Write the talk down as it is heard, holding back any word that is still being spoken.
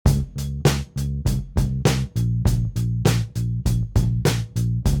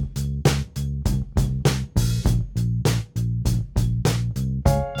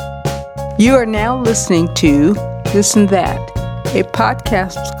You are now listening to This and That, a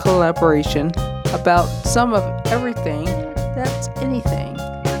podcast collaboration about some of everything that's anything,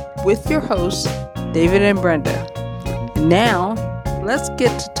 with your hosts, David and Brenda. Now, let's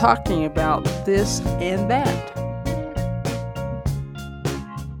get to talking about this and that.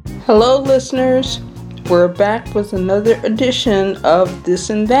 Hello, listeners. We're back with another edition of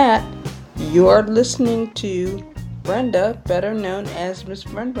This and That. You are listening to Brenda, better known as Miss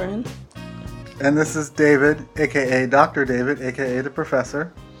Brenbren. And this is David, a.k.a. Dr. David, a.k.a. the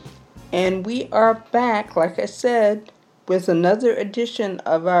Professor. And we are back, like I said, with another edition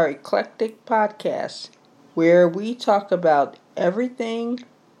of our eclectic podcast, where we talk about everything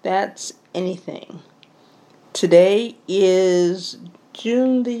that's anything. Today is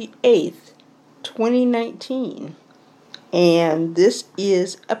June the 8th, 2019. And this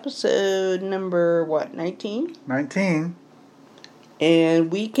is episode number, 19? 19.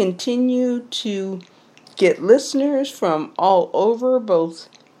 And we continue to get listeners from all over, both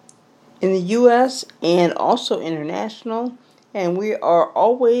in the U.S. and also international. And we are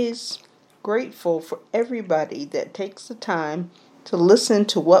always grateful for everybody that takes the time to listen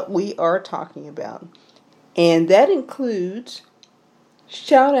to what we are talking about. And that includes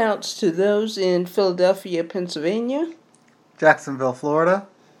shout outs to those in Philadelphia, Pennsylvania, Jacksonville, Florida,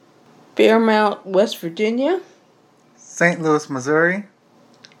 Fairmount, West Virginia, St. Louis, Missouri,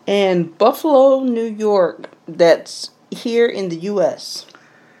 and Buffalo, New York, that's here in the U.S.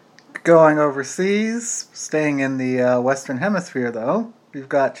 Going overseas, staying in the Western Hemisphere though, we've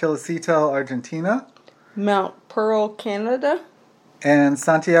got Chilecito, Argentina, Mount Pearl, Canada, and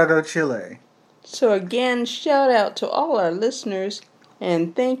Santiago, Chile. So again, shout out to all our listeners,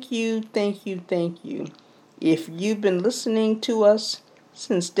 and thank you. If you've been listening to us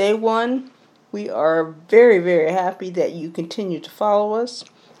since day one, we are very, very happy that you continue to follow us.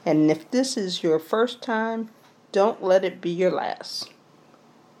 And if this is your first time, don't let it be your last.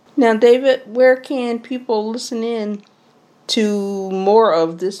 Now, David, where can people listen in to more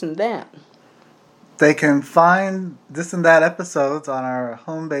of This and That? They can find This and That episodes on our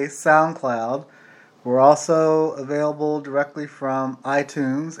home-based SoundCloud. We're also available directly from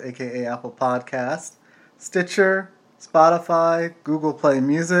iTunes, aka Apple Podcasts, Stitcher, Spotify, Google Play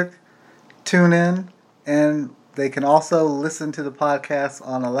Music, TuneIn, and they can also listen to the podcast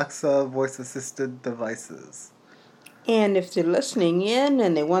on Alexa voice-assisted devices. And if they're listening in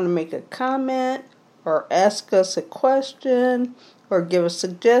and they want to make a comment or ask us a question or give us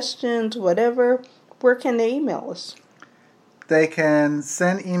suggestions, whatever, where can they email us? They can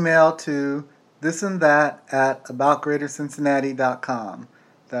send email to ThisandThat@aboutgreatercincinnati.com.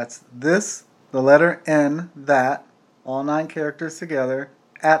 That's this, the letter N, that, all 9 characters together,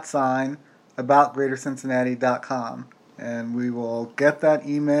 @aboutgreatercincinnati.com. And we will get that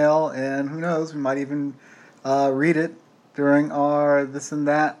email, and who knows, we might even read it during our This and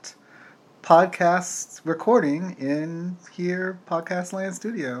That podcast recording in here, Podcast Land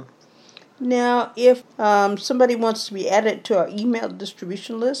Studio. Now, if somebody wants to be added to our email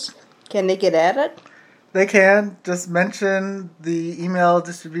distribution list, can they get added? They can. Just mention the email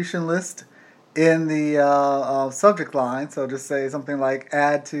distribution list in the subject line. So just say something like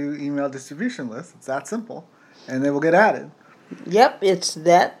add to email distribution list. It's that simple. And they will get added. Yep, it's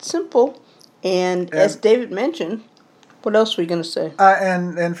that simple. And as David mentioned, what else were we going to say?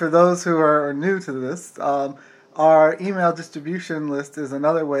 And for those who are new to this, our email distribution list is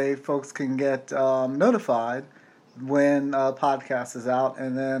another way folks can get notified when a podcast is out.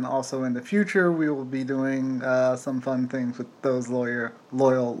 And then also in the future, we will be doing some fun things with those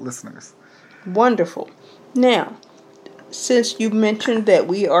loyal listeners. Wonderful. Now, since you mentioned that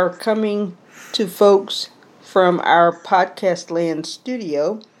we are coming to folks from our Podcast Land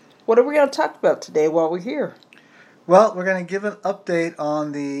studio, what are we going to talk about today while we're here? Well, we're going to give an update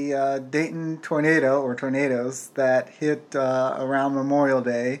on the Dayton tornado, or tornadoes, that hit around Memorial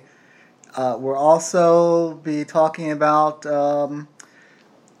Day. We'll also be talking about,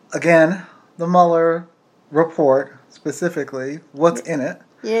 again, the Mueller report, specifically, what's in it.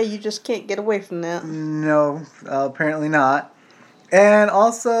 Yeah, you just can't get away from that. No, apparently not. And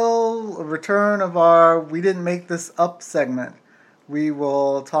also a return of our We Didn't Make This Up segment. We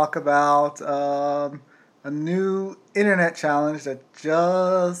will talk about a new internet challenge that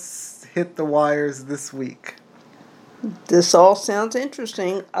just hit the wires this week. This all sounds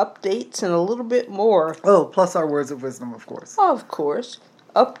interesting. Updates and a little bit more. Oh, plus our words of wisdom, of course. Of course.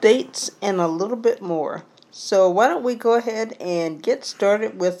 Updates and a little bit more. So why don't we go ahead and get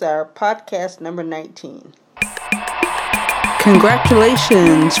started with our podcast number 19.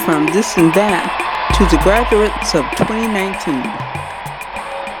 Congratulations from This and That to the graduates of 2019.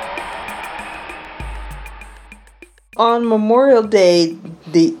 on Memorial Day,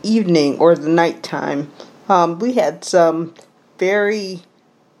 the evening or the nighttime, we had some very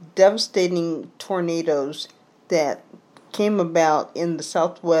devastating tornadoes that came about in the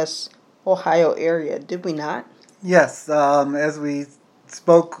southwest Ohio area, did we not? Yes, as we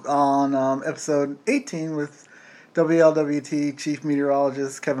spoke on episode 18 with WLWT Chief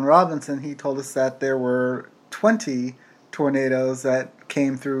Meteorologist Kevin Robinson, he told us that there were 20 tornadoes that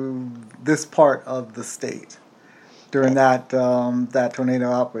came through this part of the state during that tornado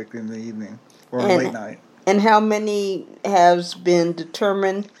outbreak in the evening or late night. And how many has been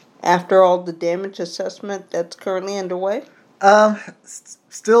determined after all the damage assessment that's currently underway?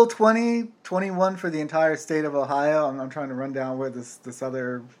 Still 21 for the entire state of Ohio. I'm trying to run down where this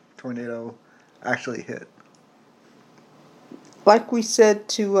other tornado actually hit. Like we said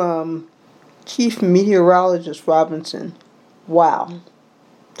to Chief Meteorologist Robinson, wow,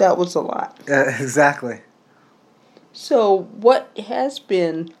 that was a lot. Exactly. So what has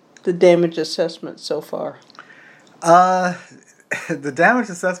been the damage assessment so far? The damage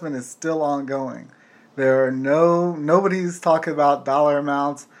assessment is still ongoing. There are nobody's talking about dollar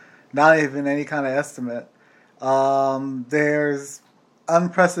amounts, not even any kind of estimate. There's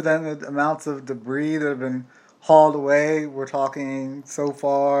unprecedented amounts of debris that have been hauled away. We're talking so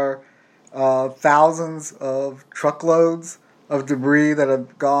far thousands of truckloads of debris that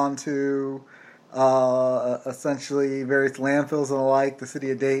have gone to essentially various landfills and the like. The city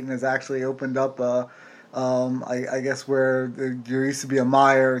of Dayton has actually opened up I guess where there used to be a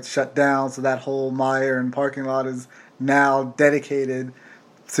mire, it's shut down, so that whole mire and parking lot is now dedicated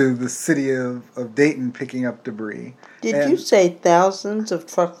to the city of Dayton picking up debris. Did you say thousands of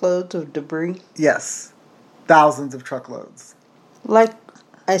truckloads of debris? Yes, thousands of truckloads. Like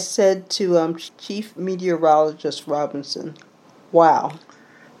I said to Chief Meteorologist Robinson, wow.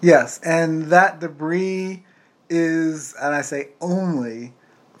 Yes, and that debris is, and I say only,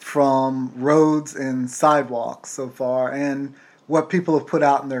 from roads and sidewalks so far, and what people have put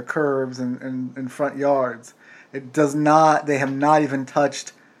out in their curbs and front yards. It does not. They have not even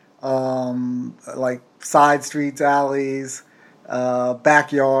touched like side streets, alleys,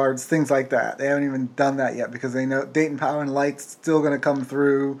 backyards, things like that. They haven't even done that yet because they know Dayton Power and Light's still going to come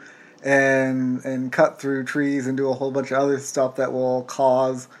through and cut through trees and do a whole bunch of other stuff that will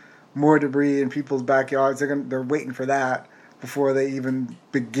cause more debris in people's backyards. They're waiting for that before they even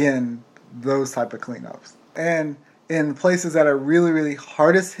begin those type of cleanups. And in places that are really, really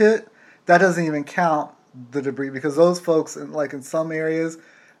hardest hit, that doesn't even count the debris because those folks, like in some areas,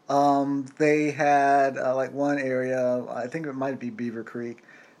 they had like one area, I think it might be Beaver Creek.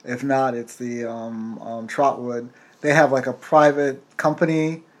 If not, it's the Trotwood. They have like a private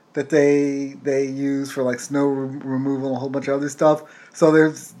company that they use for like snow removal and a whole bunch of other stuff.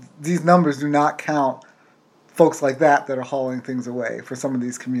 So these numbers do not count folks like that are hauling things away for some of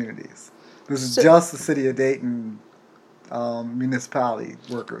these communities. This is just the city of Dayton municipality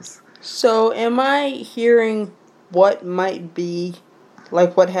workers. So am I hearing what might be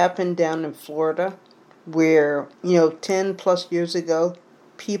like what happened down in Florida where, 10 plus years ago,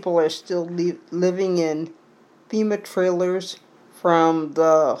 people are still living in FEMA trailers from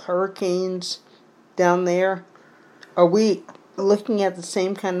the hurricanes down there? Are we looking at the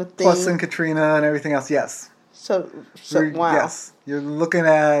same kind of thing? Plus in Katrina and everything else, yes. So wow. Yes, you're looking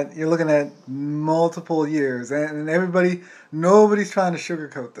at multiple years, and nobody's trying to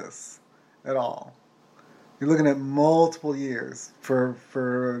sugarcoat this at all. You're looking at multiple years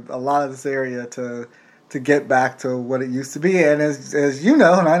for a lot of this area to get back to what it used to be, and as you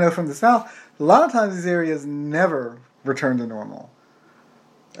know, and I know from the South, a lot of times these areas never return to normal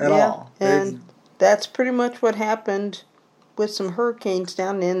at all. And that's pretty much what happened with some hurricanes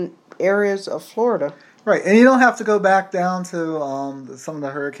down in areas of Florida. Right, and you don't have to go back down to some of the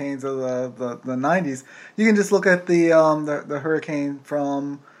hurricanes of the 90s. You can just look at the hurricane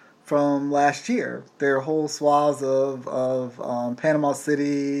from last year. There are whole swaths of Panama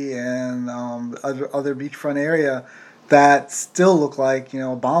City and other beachfront area that still look like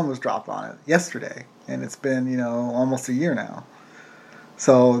a bomb was dropped on it yesterday, and it's been almost a year now.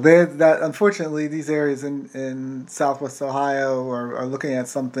 So that unfortunately these areas in Southwest Ohio are looking at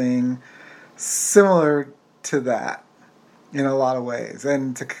something similar to that in a lot of ways,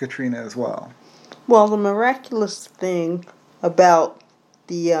 and to Katrina as well. Well, the miraculous thing about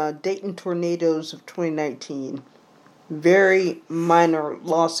the Dayton tornadoes of 2019, very minor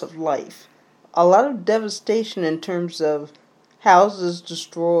loss of life. A lot of devastation in terms of houses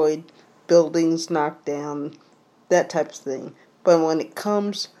destroyed, buildings knocked down, that type of thing. But when it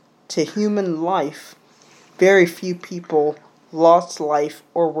comes to human life, very few people lost life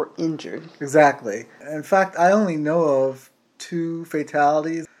or were injured. Exactly. In fact, I only know of 2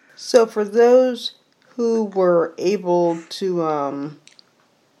 fatalities. So for those who were able to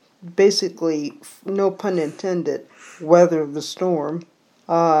basically, no pun intended, weather the storm,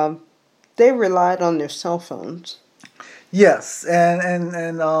 they relied on their cell phones. Yes,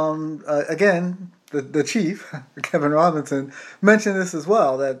 again, the chief, Kevin Robinson, mentioned this as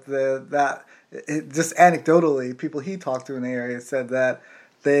well, that just anecdotally, people he talked to in the area said that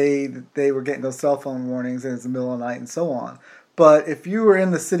they were getting those cell phone warnings and it's the middle of the night and so on. But if you were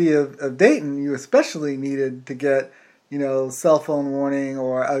in the city of Dayton, you especially needed to get, cell phone warning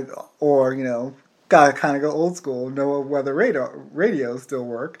or gotta kind of go old school, know whether radios still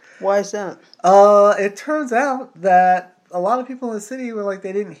work. Why is that? It turns out that a lot of people in the city were like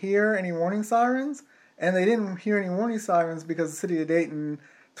they didn't hear any warning sirens, and they didn't hear any warning sirens because the city of Dayton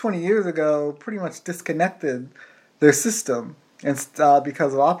 20 years ago pretty much disconnected their system, and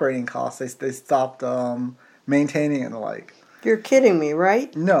because of operating costs, they stopped maintaining it and the like. You're kidding me,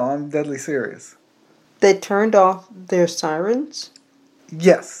 right? No, I'm deadly serious. They turned off their sirens?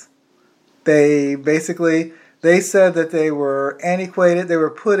 Yes. They said that they were antiquated. They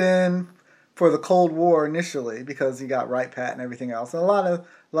were put in for the Cold War initially because you got right pat and everything else. And a lot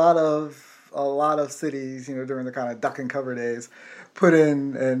of cities, during the kind of duck and cover days, put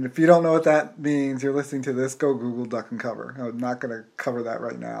in. And if you don't know what that means, you're listening to this, go Google duck and cover. I'm not going to cover that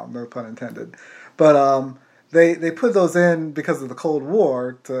right now, no pun intended. But they put those in because of the Cold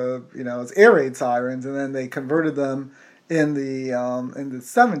War to as air raid sirens, and then they converted them in the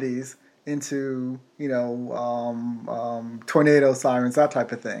 70s into tornado sirens, that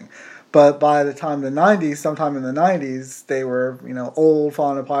type of thing. But by the time the 90s, sometime in the 90s, they were old,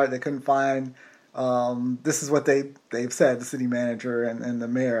 falling apart. They couldn't find. This is what they've said. The city manager and the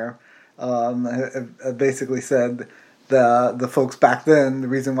mayor have basically said the folks back then, the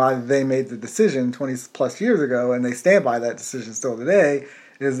reason why they made the decision 20 plus years ago, and they stand by that decision still today,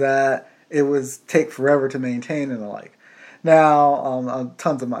 is that it was take forever to maintain and the like. Now,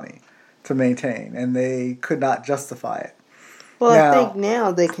 tons of money to maintain, and they could not justify it. Well, I think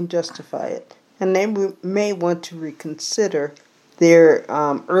now they can justify it, and they may want to reconsider their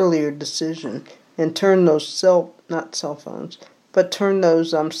earlier decision and turn those not cell phones, but turn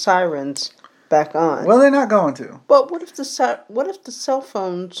those sirens back on. Well, they're not going to. But what if the cell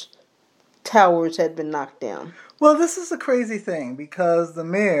phones towers had been knocked down? Well, this is a crazy thing because the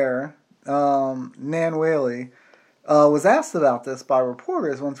mayor, Nan Whaley, was asked about this by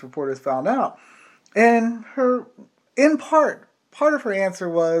reporters once reporters found out, and part of her answer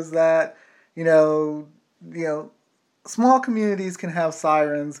was that small communities can have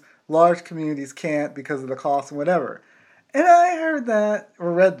sirens, large communities can't because of the cost and whatever. And I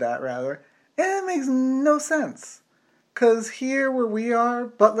read that rather, and it makes no sense. Because here where we are,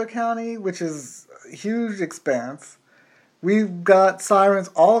 Butler County, which is a huge expanse, we've got sirens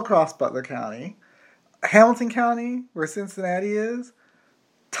all across Butler County. Hamilton County, where Cincinnati is,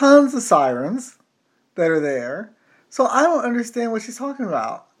 tons of sirens that are there. So I don't understand what she's talking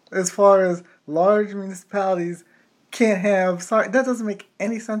about as far as large municipalities can't have sirens. That doesn't make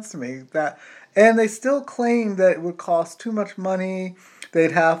any sense to me. And they still claim that it would cost too much money.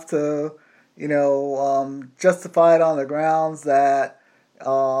 They'd have to, justify it on the grounds that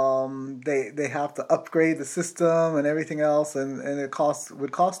they have to upgrade the system and everything else, and it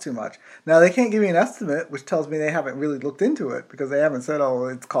would cost too much. Now they can't give me an estimate, which tells me they haven't really looked into it because they haven't said, oh,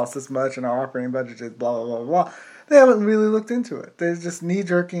 it costs this much and our operating budget is blah blah blah blah. They haven't really looked into it. They're just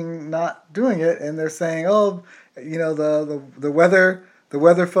knee-jerking, not doing it, and they're saying, oh, the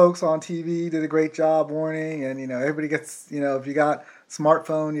weather folks on TV did a great job warning, and everybody gets, if you got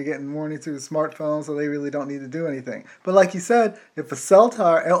smartphone, you're getting warning through the smartphone, so they really don't need to do anything. But like you said, if a cell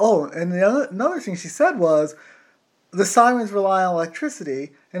tower, and another thing she said was, the sirens rely on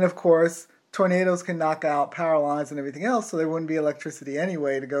electricity, and of course, tornadoes can knock out power lines and everything else, so there wouldn't be electricity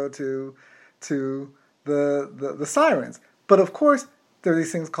anyway to go to the sirens. But of course, there are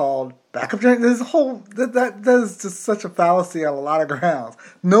these things called backup generators. There's a whole that is just such a fallacy on a lot of grounds.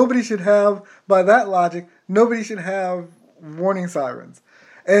 By that logic, nobody should have warning sirens.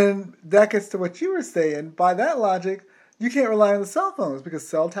 And that gets to what you were saying. By that logic, you can't rely on the cell phones because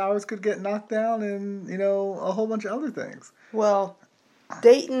cell towers could get knocked down and, a whole bunch of other things. Well,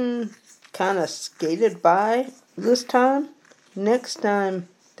 Dayton kind of skated by this time. Next time,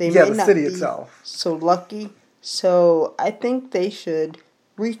 they may not be itself. So lucky. So I think they should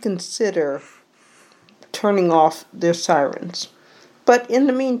reconsider turning off their sirens. But in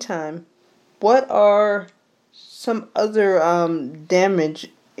the meantime, what are some other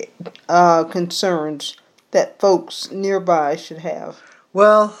damage concerns that folks nearby should have?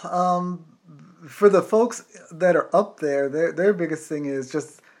 Well, for the folks that are up there, their biggest thing is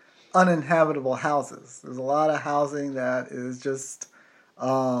just uninhabitable houses. There's a lot of housing that is just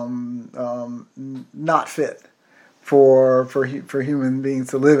not fit for human beings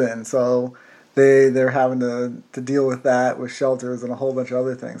to live in. So they're having to deal with that with shelters and a whole bunch of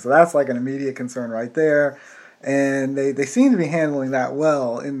other things. So that's like an immediate concern right there. And they seem to be handling that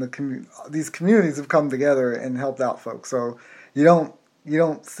well in the these communities have come together and helped out folks. So you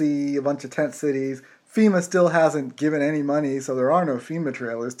don't see a bunch of tent cities. FEMA still hasn't given any money, so there are no FEMA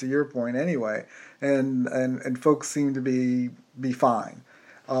trailers, to your point anyway. And folks seem to be fine.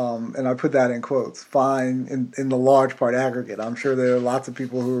 And I put that in quotes, fine in the large part aggregate. I'm sure there are lots of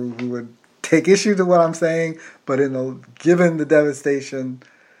people who would take issue to what I'm saying, but given the devastation,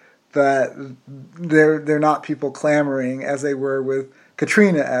 that they're not people clamoring as they were with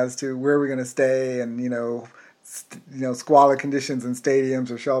Katrina as to where we're going to stay and squalid conditions in stadiums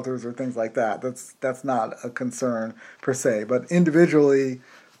or shelters or things like that. That's not a concern per se. But individually,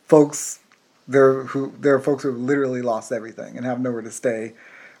 there are folks who have literally lost everything and have nowhere to stay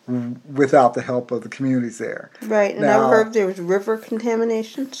without the help of the communities there. Right, and I heard there was river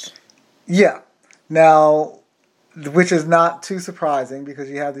contaminations. Yeah. Now, which is not too surprising because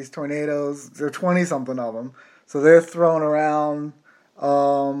you have these tornadoes. There are 20-something of them. So they're throwing around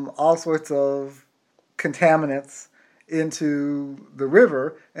all sorts of contaminants into the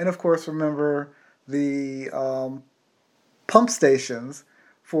river. And, of course, remember the pump stations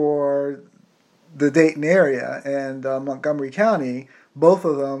for the Dayton area and Montgomery County, both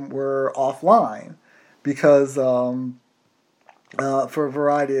of them were offline because for a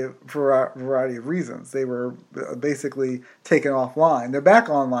variety of reasons. They were basically taken offline. They're back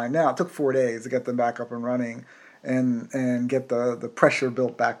online now. It took 4 days to get them back up and running and get the pressure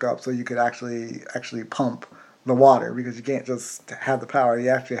built back up so you could actually pump the water, because you can't just have the power. You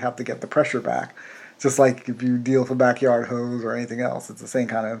actually have to get the pressure back. Just like if you deal with a backyard hose or anything else, it's the same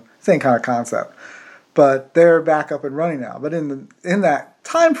kind of concept. But they're back up and running now. But in that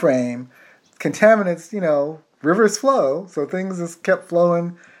time frame, contaminants, rivers flow, so things just kept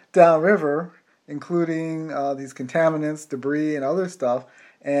flowing downriver, including these contaminants, debris, and other stuff,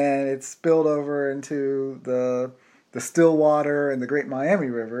 and it spilled over into the Stillwater and the Great Miami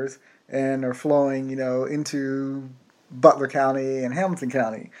rivers, and are flowing, into Butler County and Hamilton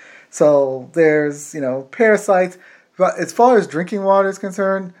County. So there's, parasites. But as far as drinking water is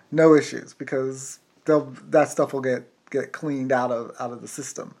concerned, no issues, because that stuff will get cleaned out of the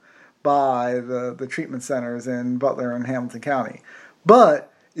system by the treatment centers in Butler and Hamilton County.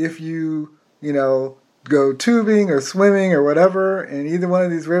 But if you go tubing or swimming or whatever in either one of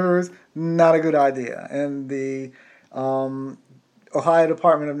these rivers, not a good idea. And the Ohio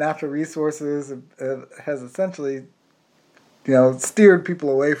Department of Natural Resources has essentially steered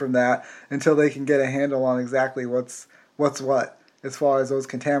people away from that until they can get a handle on exactly what's what as far as those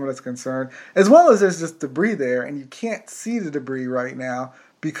contaminants are concerned, as well as there's just debris there, and you can't see the debris right now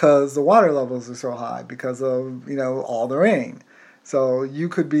because the water levels are so high because of all the rain. So you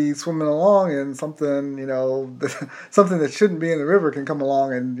could be swimming along and something something that shouldn't be in the river can come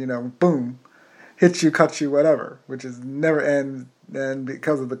along and boom, hit you, cut you, whatever, which is never, and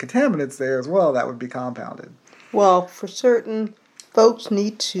because of the contaminants there as well, that would be compounded. Well, for certain, folks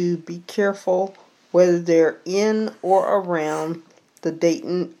need to be careful whether they're in or around the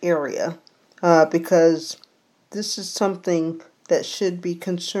Dayton area, because this is something that should be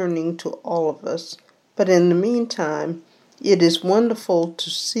concerning to all of us. But in the meantime, it is wonderful to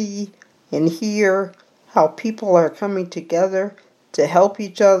see and hear how people are coming together to help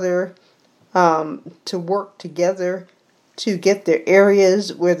each other, to work together to get their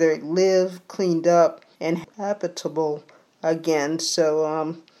areas where they live cleaned up and habitable again.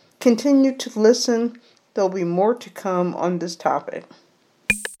 So continue to listen. There'll be more to come on this topic.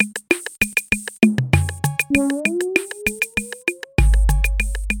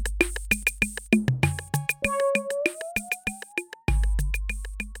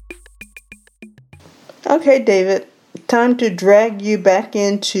 Okay, David, time to drag you back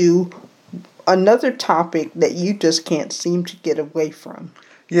into another topic that you just can't seem to get away from.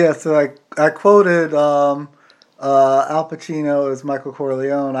 Yeah, so I quoted Al Pacino as Michael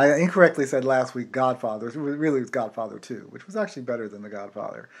Corleone. I incorrectly said last week Godfather. It really was Godfather 2, which was actually better than The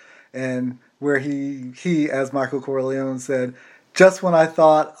Godfather. And where he as Michael Corleone said, just when I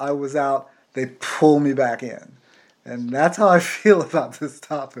thought I was out, they pull me back in. And that's how I feel about this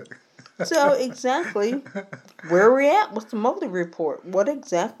topic. So exactly, where are we at with the Mueller report? What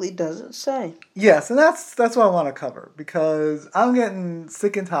exactly does it say? Yes, and that's what I want to cover, because I'm getting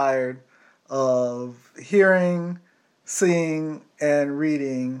sick and tired of hearing, seeing, and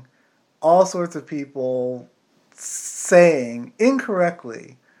reading all sorts of people saying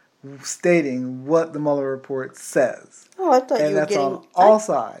incorrectly, stating what the Mueller report says. Oh, I thought And you were that's getting on all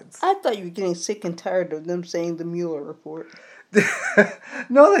sides. I thought you were getting sick and tired of them saying the Mueller report.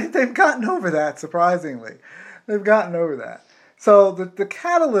 No, they've gotten over that, surprisingly. They've gotten over that. So the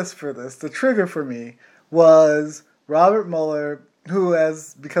catalyst for this, the trigger for me, was Robert Mueller, who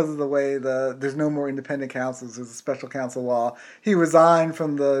has, because of the way there's no more independent counsels, there's a special counsel law, he resigned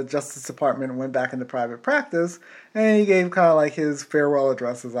from the Justice Department and went back into private practice, and he gave kind of like his farewell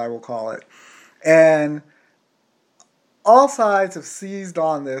address, as I will call it. And all sides have seized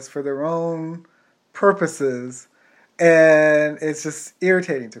on this for their own purposes, and it's just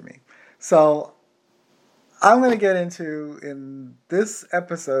irritating to me. So I'm going to get into, in this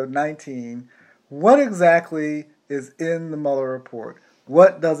episode 19, what exactly is in the Mueller report.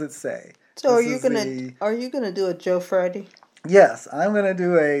 What does it say? So are you gonna do a Joe Friday? Yes, I'm going to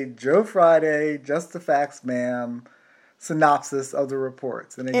do a Joe Friday, just the facts, ma'am, synopsis of the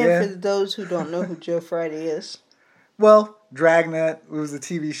reports. And again, and for those who don't know who Joe Friday is, well, Dragnet was a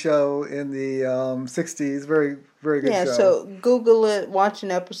TV show in the 60s. Very, very good show. Yeah, so Google it, watch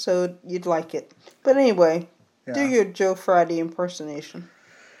an episode, you'd like it. But anyway, do your Joe Friday impersonation.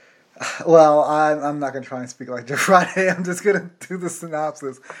 Well, I'm not going to try and speak like Joe Friday. I'm just going to do the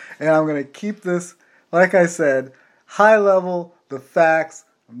synopsis. And I'm going to keep this, like I said, high level, the facts.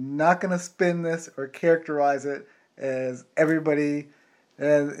 I'm not going to spin this or characterize it as everybody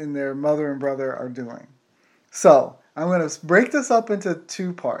and their mother and brother are doing. So, I'm going to break this up into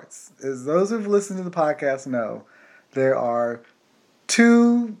two parts. As those who've listened to the podcast know, there are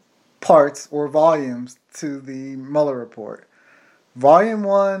two parts or volumes to the Mueller report. Volume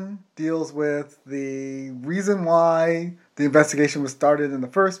 1 deals with the reason why the investigation was started in the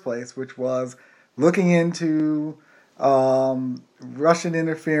first place, which was looking into Russian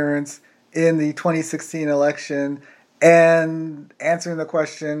interference in the 2016 election and answering the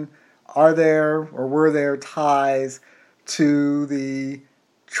question, are there or were there ties to the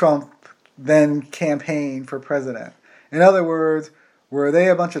Trump then campaign for president? In other words, were they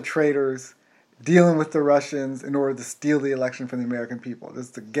a bunch of traitors dealing with the Russians in order to steal the election from the American people,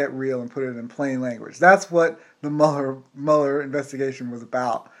 just to get real and put it in plain language? That's what the Mueller investigation was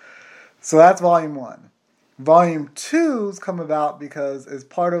about. So that's Volume 1. Volume 2's come about because as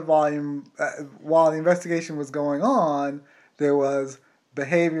part of while the investigation was going on, there was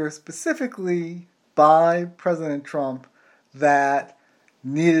behavior specifically by President Trump that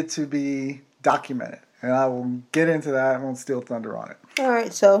needed to be documented. And I will get into that. I won't steal thunder on it. All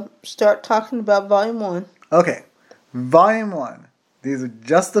right, so start talking about Volume 1. Okay, Volume 1. These are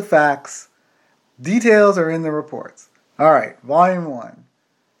just the facts. Details are in the reports. All right, Volume 1.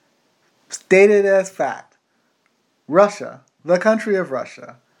 Stated as fact. Russia, the country of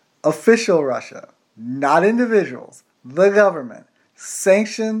Russia, official Russia, not individuals, the government,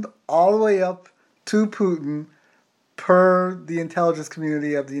 sanctioned all the way up to Putin per the intelligence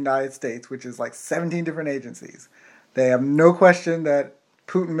community of the United States, which is like 17 different agencies. They have no question that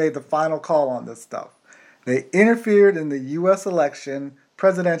Putin made the final call on this stuff. They interfered in the U.S. election,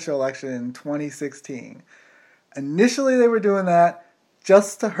 presidential election in 2016. Initially, they were doing that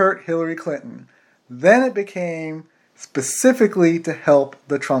just to hurt Hillary Clinton. Then it became specifically to help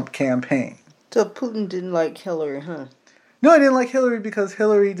the Trump campaign. So Putin didn't like Hillary, huh? No, he didn't like Hillary because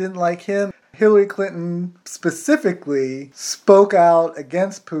Hillary didn't like him. Hillary Clinton specifically spoke out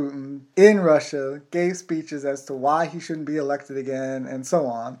against Putin in Russia, gave speeches as to why he shouldn't be elected again, and so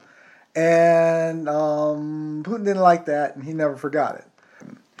on. And Putin didn't like that, and he never forgot it.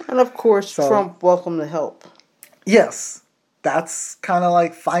 And of course, Trump welcomed the help. Yes, that's kind of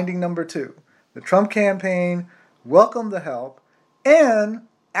like finding number 2. The Trump campaign welcomed the help, and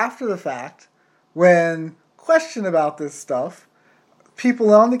after the fact, when questioned about this stuff,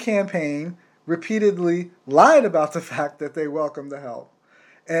 people on the campaign repeatedly lied about the fact that they welcomed the help.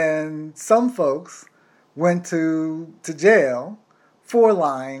 And some folks went to jail for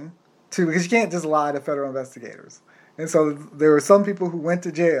lying because you can't just lie to federal investigators. And so there were some people who went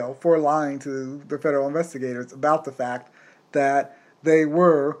to jail for lying to the federal investigators about the fact that they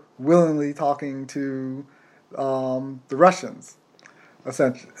were willingly talking to the Russians,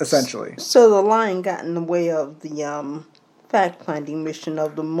 essentially. So the lying got in the way of the fact-finding mission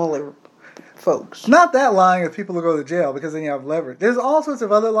of the Mueller folks. Not that lying if people will go to jail, because then you have leverage. There's all sorts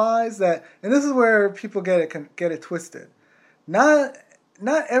of other lies that, and this is where people get it twisted. Not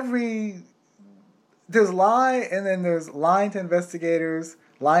every, there's lie, and then there's lying to investigators,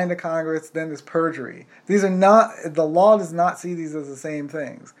 lying to Congress, then there's perjury. These are not, the law does not see these as the same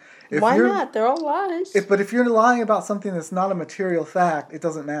things. Why not? They're all lies. But if you're lying about something that's not a material fact, it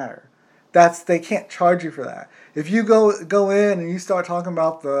doesn't matter. They can't charge you for that. If you go in and you start talking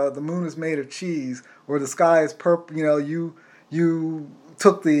about the moon is made of cheese or the sky is purple, you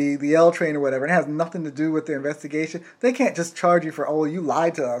took the L train or whatever, and it has nothing to do with the investigation, they can't just charge you for, oh, you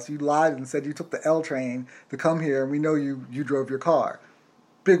lied to us. You lied and said you took the L train to come here, and we know you drove your car.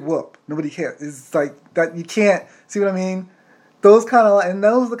 Big whoop. Nobody cares. It's like that. You can't see what I mean. Those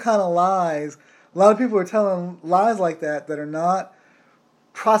are the kind of lies. A lot of people are telling lies like that are not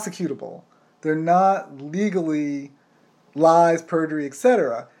prosecutable. They're not legally lies, perjury,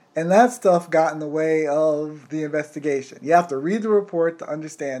 etc. And that stuff got in the way of the investigation. You have to read the report to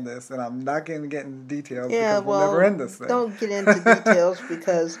understand this, and I'm not going to get into details because we'll never end this thing. Don't get into details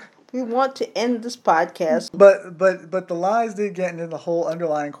because we want to end this podcast. But the lies did get into the whole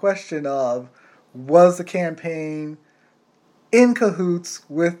underlying question of, was the campaign in cahoots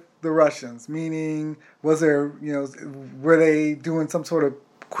with the Russians? Meaning, was there, were they doing some sort of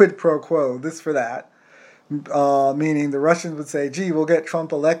quid pro quo, this for that? Meaning the Russians would say, gee, we'll get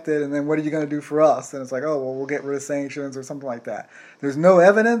Trump elected, and then what are you going to do for us? And it's like, oh, well, we'll get rid of sanctions or something like that. There's no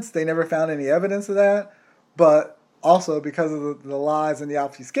evidence. They never found any evidence of that. But also, because of the lies and the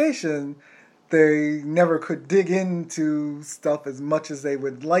obfuscation, they never could dig into stuff as much as they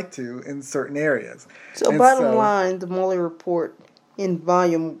would like to in certain areas. So bottom line, the Mueller report in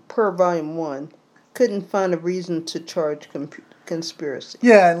volume 1 couldn't find a reason to charge conspiracy.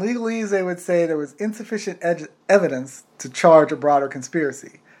 Yeah, in legalese they would say there was insufficient evidence to charge a broader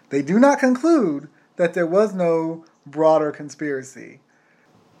conspiracy. They do not conclude that there was no broader conspiracy.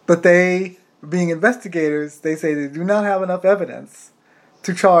 But they, being investigators, they say they do not have enough evidence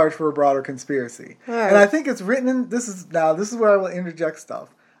to charge for a broader conspiracy. Right. And I think it's written this is where I will interject stuff.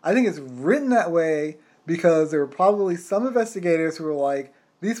 I think it's written that way because there were probably some investigators who were like,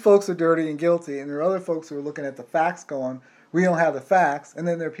 these folks are dirty and guilty, and there are other folks who are looking at the facts going, we don't have the facts. And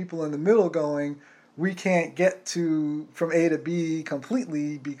then there are people in the middle going, we can't get from A to B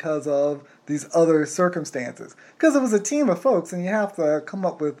completely because of these other circumstances. Because it was a team of folks, and you have to come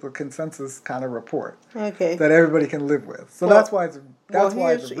up with a consensus kind of report that everybody can live with. So that's why it's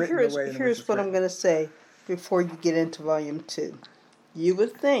written the way. Here's what I'm going to say before you get into Volume 2. You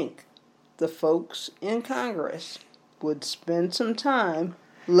would think the folks in Congress would spend some time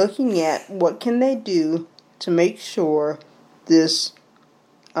looking at what can they do to make sure this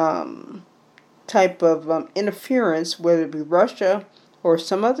type of interference, whether it be Russia or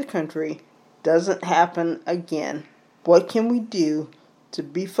some other country, doesn't happen again. What can we do to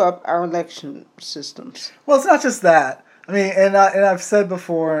beef up our election systems? Well, it's not just that. I mean, and I've said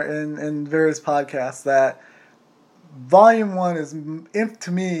before in various podcasts that Volume 1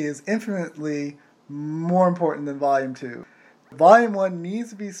 to me is infinitely more important than Volume 2. Volume 1 needs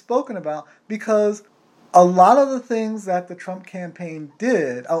to be spoken about because a lot of the things that the Trump campaign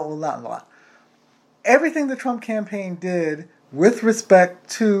did, not a lot, everything the Trump campaign did with respect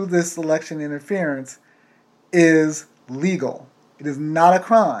to this election interference is legal. It is not a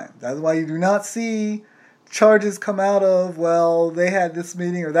crime. That's why you do not see charges come out of, well, they had this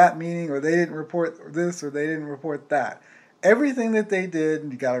meeting or that meeting, or they didn't report this or they didn't report that. Everything that they did,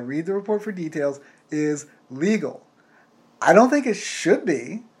 and you got to read the report for details, is legal. I don't think it should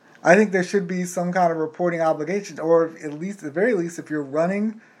be. I think there should be some kind of reporting obligation, or at the very least, if you're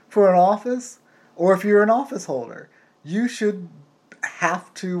running for an office, or if you're an office holder, you should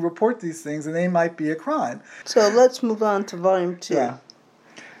have to report these things, and they might be a crime. So let's move on to Volume 2. Yeah.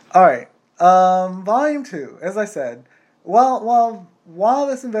 All right. Volume 2, as I said, while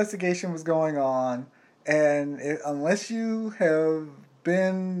this investigation was going on, and unless you have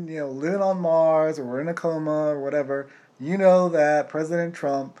been, living on Mars or were in a coma or whatever, you know that President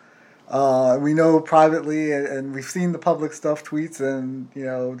Trump, we know privately, and we've seen the public stuff, tweets, and,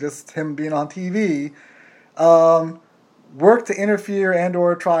 just him being on TV, worked to interfere and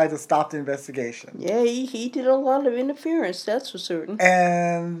or try to stop the investigation. Yeah, he did a lot of interference, that's for certain.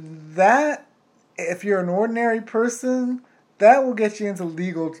 And that, if you're an ordinary person, that will get you into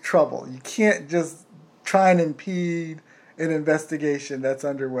legal trouble. You can't just try and impede an investigation that's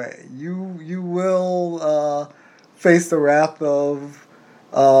underway. You will face the wrath of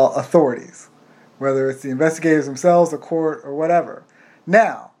authorities, whether it's the investigators themselves, the court, or whatever.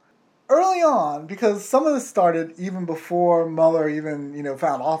 Now, early on, because some of this started even before Mueller even,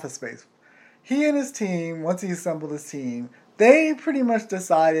 found office space, he and his team, once he assembled his team, they pretty much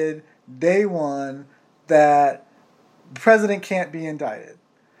decided day one that the president can't be indicted.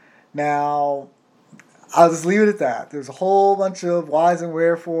 Now, I'll just leave it at that. There's a whole bunch of whys and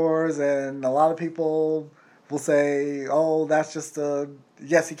wherefores, and a lot of people will say, oh, that's just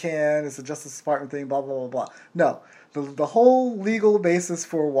yes, he can, it's a Justice Department thing, blah, blah, blah, blah. No. The whole legal basis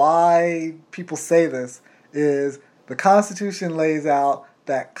for why people say this is the Constitution lays out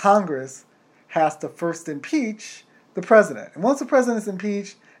that Congress has to first impeach the president. And once the president is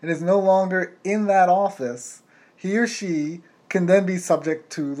impeached and is no longer in that office, he or she can then be subject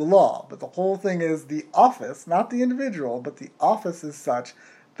to the law. But the whole thing is the office, not the individual, but the office is such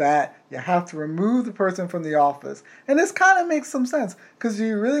that you have to remove the person from the office. And this kind of makes some sense, because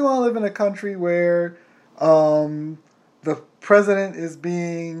you really want to live in a country where the president is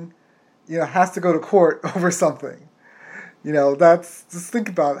being, has to go to court over something. That's, just think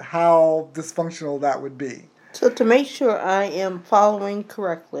about how dysfunctional that would be. So to make sure I am following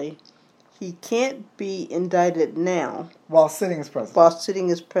correctly, he can't be indicted now. While sitting as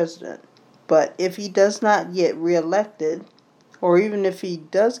president. But if he does not get reelected, or even if he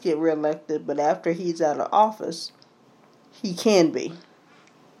does get reelected, but after he's out of office, he can be.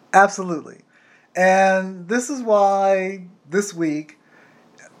 Absolutely. And this is why this week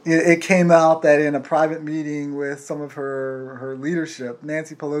it came out that in a private meeting with some of her leadership,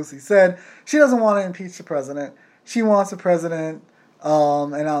 Nancy Pelosi said she doesn't want to impeach the president. She wants the president,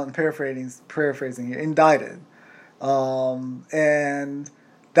 and I'm paraphrasing here, indicted. And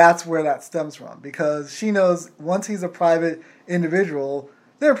that's where that stems from, because she knows once he's a private individual,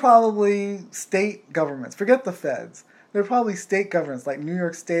 there are probably state governments, forget the feds, there are probably state governments like New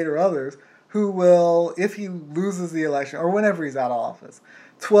York State or others who will, if he loses the election or whenever he's out of office,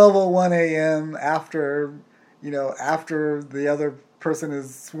 12:01 a.m. after the other person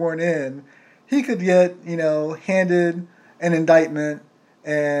is sworn in, he could get, handed an indictment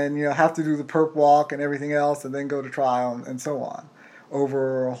and, have to do the perp walk and everything else and then go to trial and so on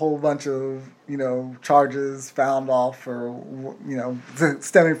over a whole bunch of, charges found off or,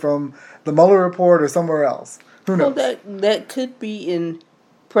 stemming from the Mueller report or somewhere else. Who knows? Well, that could be in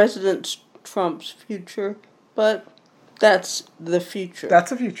President Trump's future, but that's the future.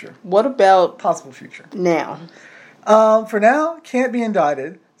 That's the future. What about possible future now? For now, can't be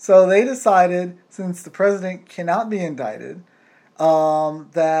indicted. So they decided, since the president cannot be indicted,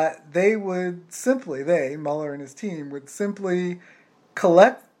 that they would simply, Mueller and his team, would simply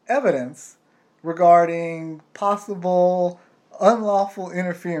collect evidence regarding possible unlawful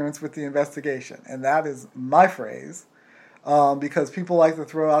interference with the investigation. And that is my phrase, because people like to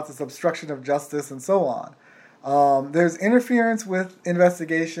throw out this obstruction of justice and so on. There's interference with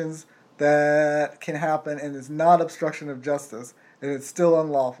investigations that can happen, and it's not obstruction of justice, and it's still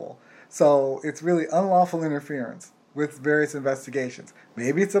unlawful. So it's really unlawful interference with various investigations.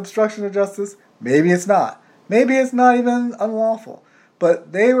 Maybe it's obstruction of justice, maybe it's not. Maybe it's not even unlawful.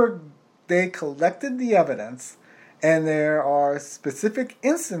 But they collected the evidence, and there are specific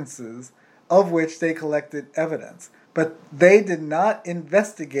instances of which they collected evidence. But they did not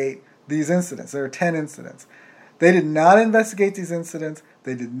investigate these incidents. There are 10 incidents. They did not investigate these incidents.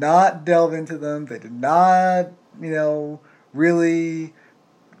 They did not delve into them. They did not, really,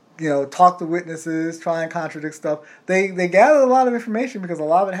 talk to witnesses, try and contradict stuff. They gathered a lot of information because a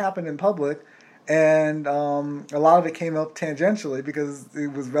lot of it happened in public, and a lot of it came up tangentially because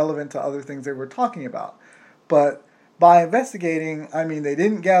it was relevant to other things they were talking about. But by investigating, they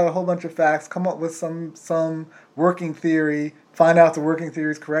didn't gather a whole bunch of facts, come up with some working theory, find out the working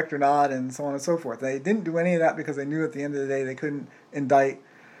theory is correct or not, and so on and so forth. They didn't do any of that because they knew at the end of the day they couldn't indict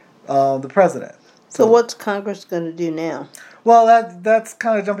the president. So what's Congress going to do now? Well, that's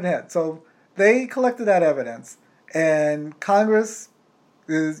kind of jumping ahead. So they collected that evidence, and Congress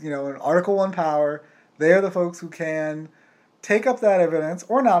is, in Article 1 power. They are the folks who can take up that evidence,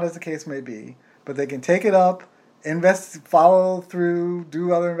 or not, as the case may be, but they can take it up, follow through,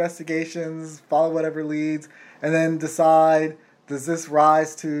 do other investigations, follow whatever leads, and then decide, does this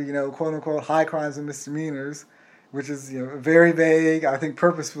rise to, quote-unquote, high crimes and misdemeanors, which is, very vague, I think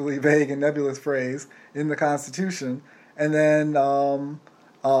purposefully vague and nebulous phrase in the Constitution, and then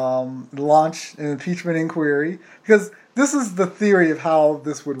launch an impeachment inquiry, because this is the theory of how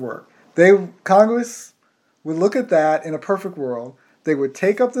this would work. Congress would look at that in a perfect world. They would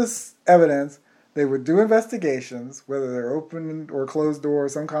take up this evidence. They would do investigations, whether they're open or closed door or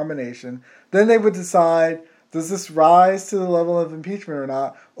some combination. Then they would decide, does this rise to the level of impeachment or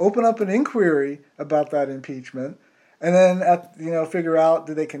not? Open up an inquiry about that impeachment, and then figure out,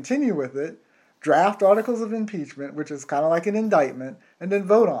 do they continue with it? Draft articles of impeachment, which is kind of like an indictment, and then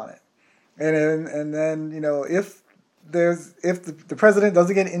vote on it. And then if the president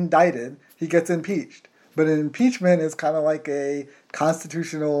doesn't get indicted, he gets impeached. But an impeachment is kind of like a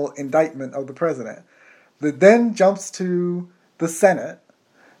constitutional indictment of the president. That then jumps to the Senate.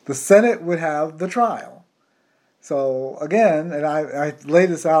 The Senate would have the trial. So again, and I laid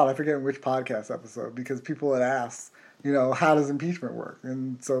this out, I forget in which podcast episode, because people had asked, how does impeachment work?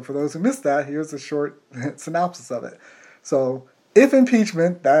 And so for those who missed that, here's a short synopsis of it. So if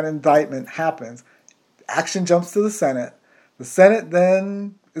impeachment, that indictment happens, action jumps to the Senate. The Senate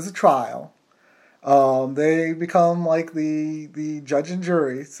then is a trial. They become like the judge and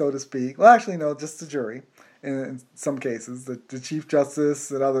jury, so to speak. Well, actually, no, just the jury in some cases. The Chief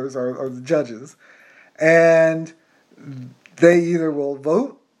Justice and others are the judges. And they either will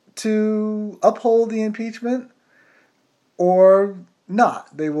vote to uphold the impeachment or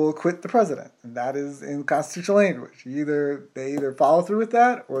not. They will acquit the president. And that is in constitutional language. They either follow through with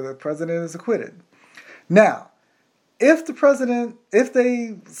that or the president is acquitted. Now, if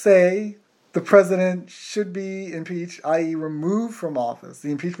they say the president should be impeached, i.e. removed from office,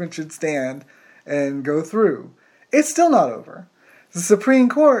 the impeachment should stand and go through, it's still not over. The Supreme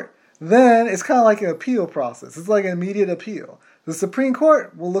Court, then, it's kind of like an appeal process. It's like an immediate appeal. The Supreme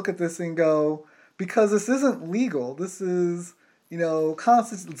Court will look at this and go, because this isn't legal, this is,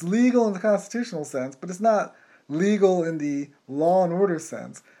 it's legal in the constitutional sense, but it's not legal in the law and order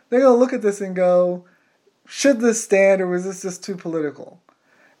sense. They're going to look at this and go, should this stand or is this just too political?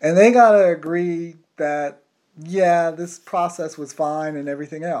 And they got to agree that, yeah, this process was fine and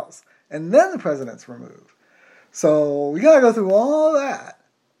everything else. And then the president's removed. So we got to go through all that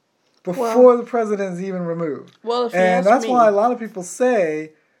before the president is even removed. Well, and that's why a lot of people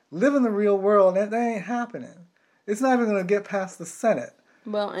say, live in the real world, and that ain't happening. It's not even going to get past the Senate.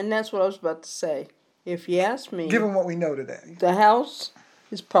 Well, and that's what I was about to say. If you ask me, given what we know today, the House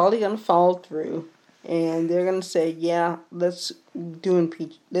is probably going to follow through, and they're going to say, yeah, let's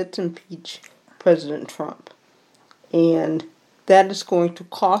impeach President Trump. And that is going to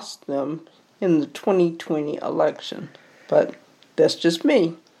cost them in the 2020 election. But that's just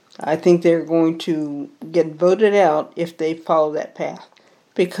me. I think they're going to get voted out if they follow that path.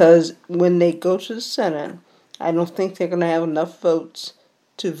 Because when they go to the Senate, I don't think they're going to have enough votes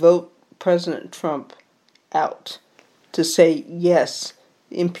to vote President Trump out to say, yes,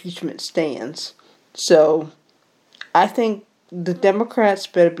 impeachment stands. So I think the Democrats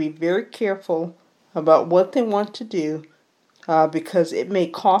better be very careful about what they want to do because it may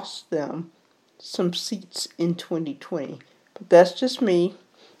cost them some seats in 2020. But that's just me.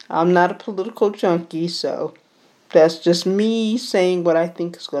 I'm not a political junkie, so that's just me saying what I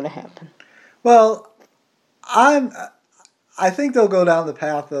think is going to happen. Well, I think they'll go down the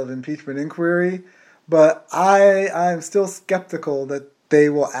path of impeachment inquiry, but I'm still skeptical that they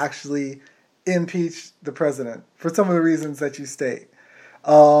will actually impeach the president for some of the reasons that you state.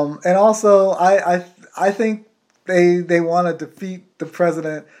 And also, I think they want to defeat the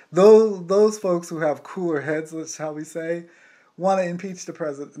president. Those folks who have cooler heads, shall we say, want to impeach the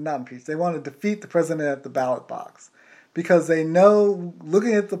president. Not impeach. They want to defeat the president at the ballot box because they know,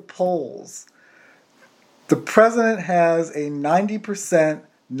 looking at the polls, the president has a 90%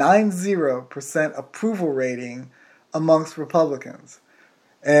 approval rating amongst Republicans.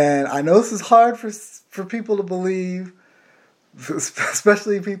 And I know this is hard for people to believe,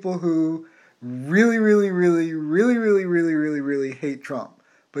 especially people who really hate Trump.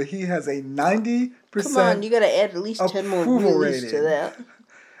 But he has a 90%. Come on, you got to add at least 10 more reallies to that.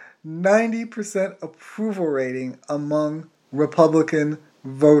 90% approval rating among Republican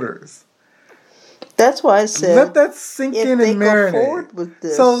voters. That's why I said, let that sink in and marinate. Go forward with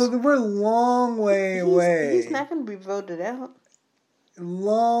this, so we're a long way away. He's not going to be voted out.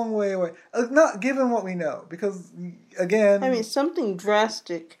 Long way away. Not given what we know, because again, I mean, something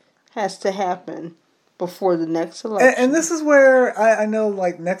drastic has to happen before the next election. And this is where I know,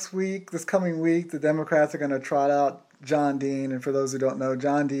 like this coming week, the Democrats are going to trot out John Dean. And for those who don't know,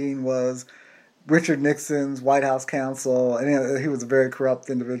 John Dean was Richard Nixon's White House counsel, and he was a very corrupt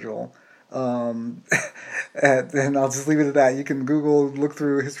individual. And I'll just leave it at that. You can Google, look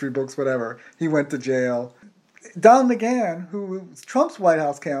through history books, whatever. He went to jail. Don McGahn, who was Trump's White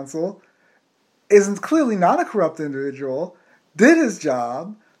House counsel, is clearly not a corrupt individual, did his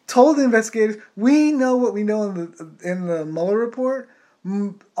job, told the investigators, we know what we know in the Mueller report.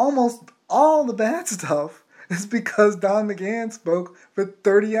 Almost all the bad stuff is because Don McGahn spoke for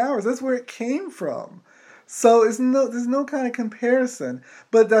 30 hours. That's where it came from. So there's no kind of comparison.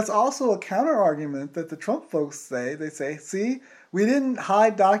 But that's also a counter-argument that the Trump folks say. They say, see, we didn't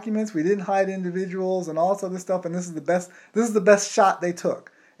hide documents, we didn't hide individuals and all this other stuff, and this is the best shot they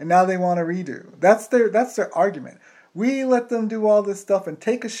took. And now they want to redo. That's their argument. We let them do all this stuff and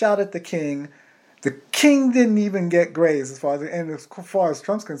take a shot at the king. The king didn't even get grazed as far as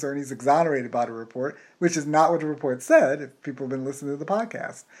Trump's concerned. He's exonerated by the report, which is not what the report said, if people have been listening to the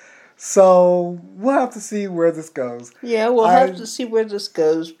podcast. So we'll have to see where this goes. Yeah, we'll have to see where this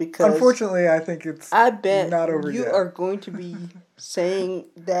goes because unfortunately, I think it's I bet not over you yet. are going to be saying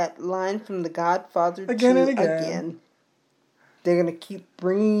that line from The Godfather Again and again. They're going to keep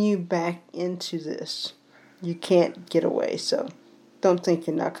bringing you back into this. You can't get away, so don't think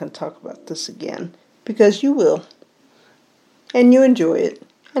you're not going to talk about this again. Because you will. And you enjoy it.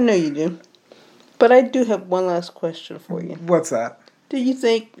 I know you do. But I do have one last question for you. What's that? Do you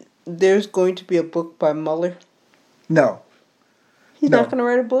think there's going to be a book by Mueller? No. He's not going to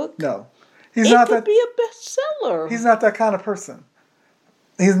write a book? No. It could be a bestseller. He's not that kind of person.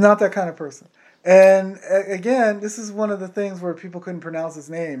 And again, this is one of the things where people couldn't pronounce his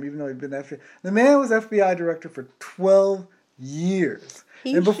name, even though he'd been FBI. The man was FBI director for 12 years.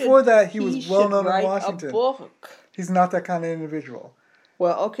 And before that, he was well known in Washington. A book. He's not that kind of individual.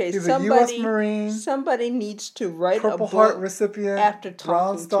 Well, okay, he's a U.S. Marine. Somebody needs to write a book. Purple Heart recipient. After talking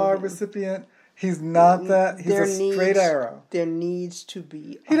Bronze Star recipient. He's not that. He's a straight arrow. There needs to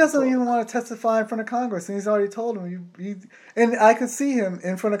be He doesn't even want to testify in front of Congress, and he's already told him. And I could see him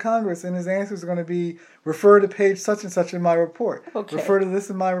in front of Congress, and his answers are going to be, refer to page such and such in my report. Okay. Refer to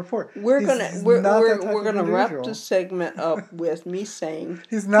this in my report. We're gonna wrap this segment up with me saying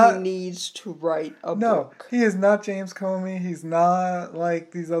he needs to write a book. No, he is not James Comey. He's not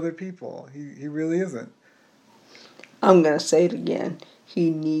like these other people. He really isn't. I'm gonna say it again. He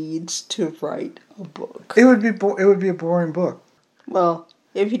needs to write a book. It would be a boring book. Well,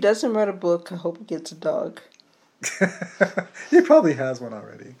 if he doesn't write a book, I hope he gets a dog. He probably has one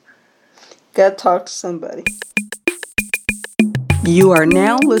already. Gotta talk to somebody. You are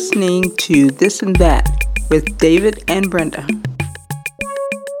now listening to This and That with David and Brenda.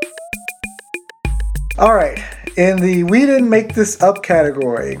 All right. In the We Didn't Make This Up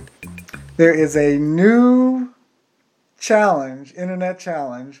category, there is a new challenge, internet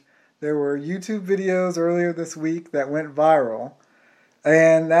challenge. There were YouTube videos earlier this week that went viral.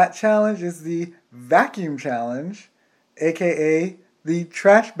 And that challenge is the vacuum challenge, aka the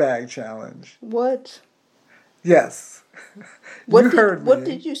trash bag challenge. What? Yes. What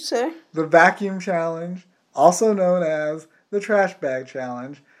did you say? The vacuum challenge, also known as the trash bag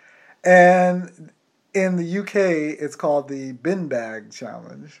challenge. And in the UK, it's called the bin bag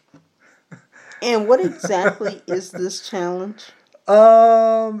challenge. And what exactly is this challenge?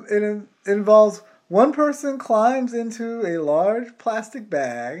 It involves one person climbs into a large plastic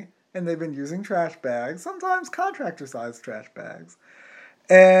bag, and they've been using trash bags, sometimes contractor-sized trash bags.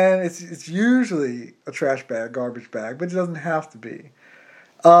 And it's usually a trash bag, garbage bag, but it doesn't have to be.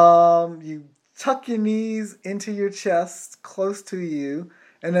 You tuck your knees into your chest, close to you,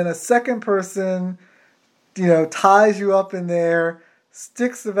 and then a second person, ties you up in there,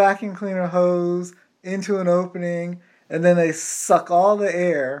 sticks the vacuum cleaner hose into an opening, and then they suck all the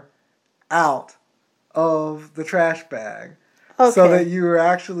air out of the trash bag. Okay. So that you are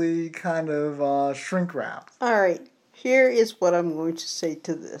actually kind of shrink wrapped. All right. Here is what I'm going to say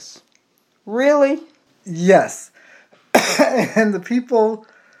to this. Really? Yes. And the people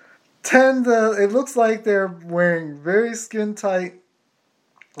it looks like they're wearing very skin tight,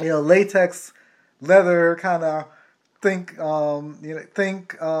 latex, leather kind of, think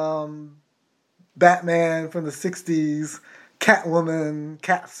Batman from the 60s, Catwoman,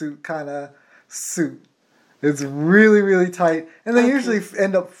 catsuit kind of suit. It's really, really tight. And they usually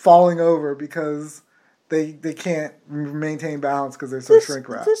end up falling over because they can't maintain balance because they're so shrink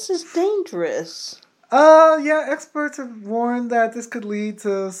wrapped. This is dangerous. Yeah, experts have warned that this could lead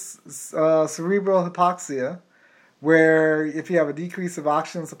to cerebral hypoxia, where if you have a decrease of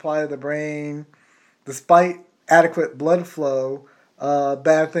oxygen supply to the brain, despite adequate blood flow,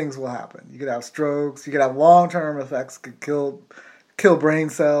 bad things will happen. You could have strokes. You could have long-term effects. Could kill brain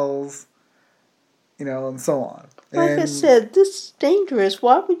cells, and so on. I said, this is dangerous.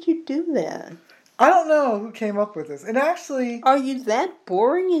 Why would you do that? I don't know who came up with this. And actually, are you that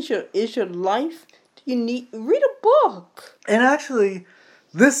boring? Is your life? Do you read a book? And actually,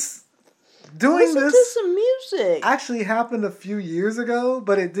 listen to some music. Actually happened a few years ago,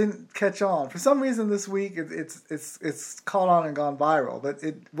 but it didn't catch on. For some reason this week it's caught on and gone viral, but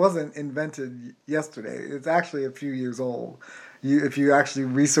it wasn't invented yesterday. It's actually a few years old. If you actually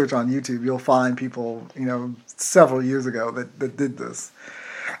research on YouTube, you'll find people, several years ago that did this.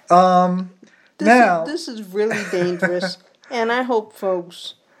 This is really dangerous, and I hope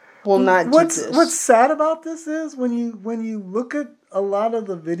folks will not do this. What's sad about this is when you look at a lot of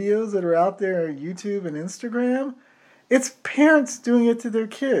the videos that are out there on YouTube and Instagram, it's parents doing it to their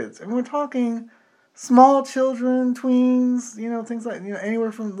kids. And we're talking small children, tweens, things like,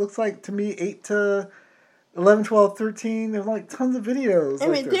 anywhere from, looks like to me, 8 to 11, 12, 13. There's like tons of videos I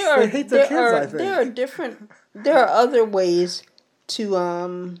like mean, this. They hate their kids, I think. there are other ways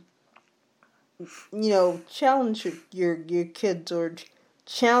to challenge your kids or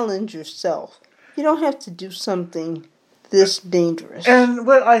challenge yourself. You don't have to do something this dangerous. And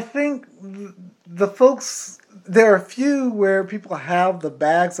what I think the folks, there are a few where people have the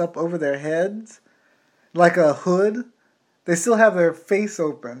bags up over their heads, like a hood. They still have their face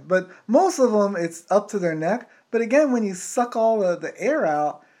open, but most of them it's up to their neck. But again, when you suck all the air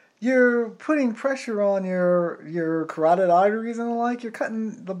out, you're putting pressure on your carotid arteries and the like. You're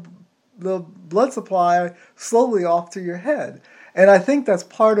cutting the blood supply slowly off to your head. And I think that's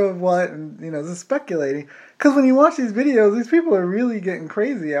part of what, and this is speculating, because when you watch these videos, these people are really getting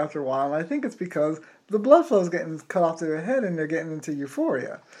crazy after a while. And I think it's because the blood flow is getting cut off to their head and they're getting into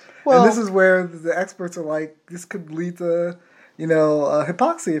euphoria. Well, and this is where the experts are like, this could lead to,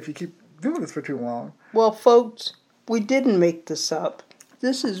 hypoxia if you keep doing this for too long. Well, folks, we didn't make this up.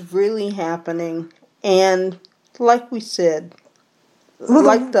 This is really happening. And like we said,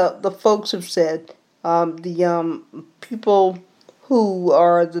 like the folks have said, the people who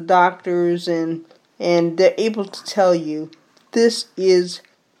are the doctors and they're able to tell you this is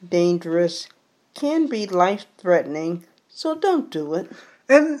dangerous, can be life-threatening, so don't do it.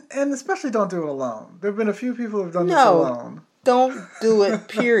 And especially don't do it alone. There have been a few people who have done this alone. Don't do it,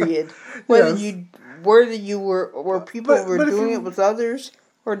 period. Whether you were people were doing it with others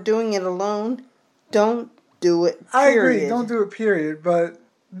or doing it alone, don't do it, period. I agree, don't do it, period. But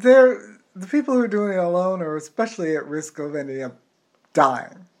the people who are doing it alone are especially at risk of ending up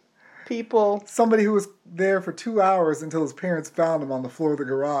dying. Somebody who was there for 2 hours until his parents found him on the floor of the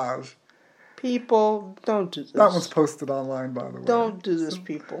garage. People, don't do this. That one's posted online, by the way. Don't do this,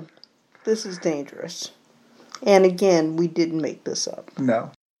 people. This is dangerous. And again, we didn't make this up.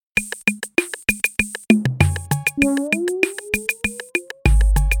 No.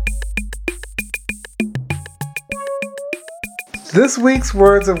 This week's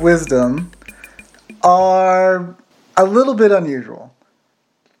words of wisdom are a little bit unusual.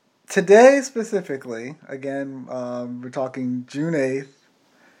 Today specifically, again, we're talking June 8th.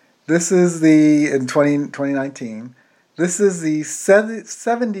 This is in 2019, this is the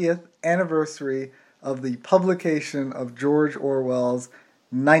 70th anniversary of the publication of George Orwell's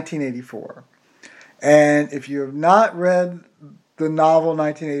 1984. And if you have not read the novel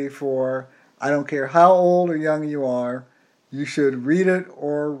 1984, I don't care how old or young you are, you should read it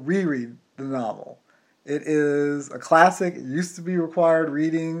or reread the novel. It is a classic. It used to be required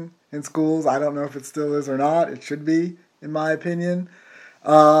reading in schools. I don't know if it still is or not. It should be, in my opinion.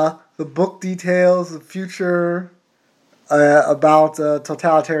 The book details the future about a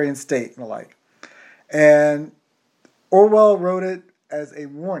totalitarian state and the like. And Orwell wrote it as a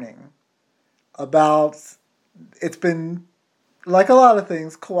warning about, it's been, like a lot of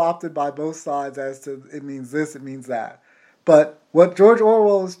things, co-opted by both sides as to it means this, it means that. But what George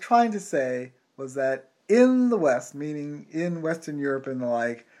Orwell was trying to say was that in the West, meaning in Western Europe and the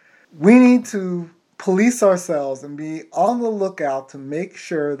like, we need to police ourselves and be on the lookout to make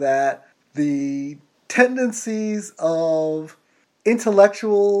sure that the tendencies of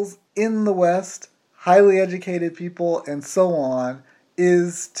intellectuals in the West, highly educated people, and so on,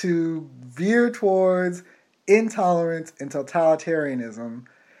 is to veer towards intolerance and totalitarianism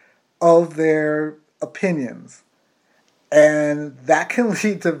of their opinions. And that can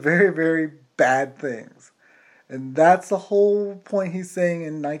lead to very, very bad things. And that's the whole point he's saying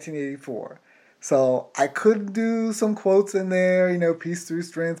in 1984. So I could do some quotes in there, peace through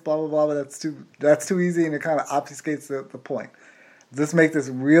strength, blah, blah, blah, but that's too easy and it kind of obfuscates the point. Let's make this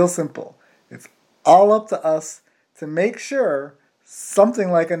real simple. It's all up to us to make sure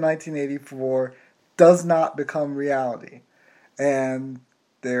something like a 1984 does not become reality. And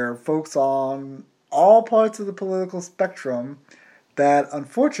there are folks on all parts of the political spectrum that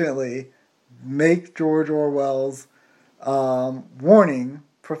unfortunately make George Orwell's warning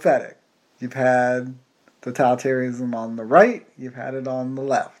prophetic. You've had totalitarianism on the right, you've had it on the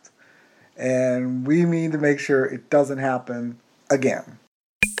left. And we need to make sure it doesn't happen again.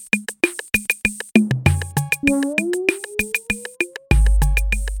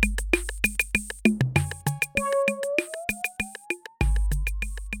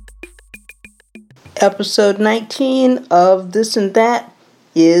 Episode 19 of This and That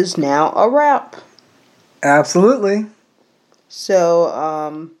is now a wrap. Absolutely.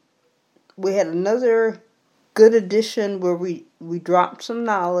 So, we had another good edition where we dropped some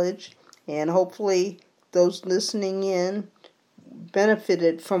knowledge, and hopefully those listening in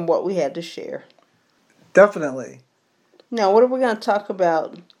benefited from what we had to share. Definitely. Now, what are we going to talk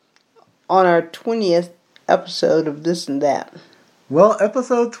about on our 20th episode of This and That? Well,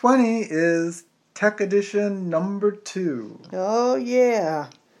 episode 20 is Tech Edition number 2. Oh, yeah.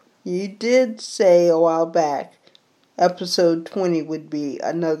 You did say a while back episode 20 would be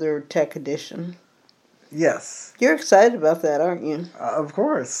another Tech Edition. Yes. You're excited about that, aren't you? Of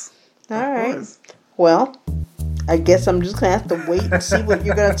course. All right. Well, I guess I'm just going to have to wait and see what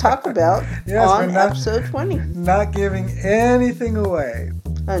you're going to talk about on episode 20. Not giving anything away.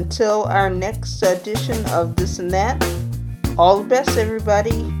 Until our next edition of This and That, all the best,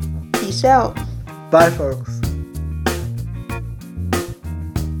 everybody. Peace out. Bye, folks.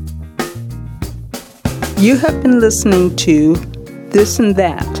 You have been listening to This and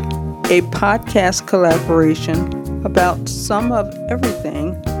That, a podcast collaboration about some of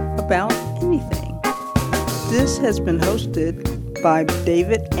everything about anything. This has been hosted by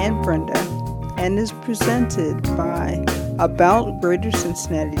David and Brenda and is presented by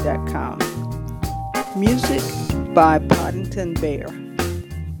AboutGreaterCincinnati.com. Music by Poddington Bear.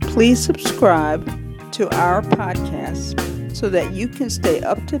 Please subscribe to our podcast so that you can stay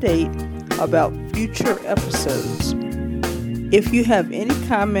up to date about future episodes. If you have any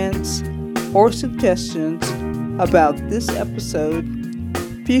comments or suggestions about this episode,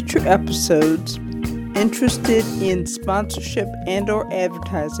 future episodes, interested in sponsorship and or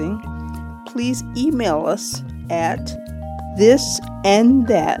advertising, please email us at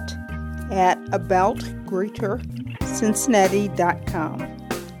ThisNThat at AboutGreaterCincinnati.com.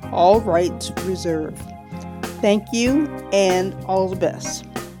 All rights reserved. Thank you and all the best.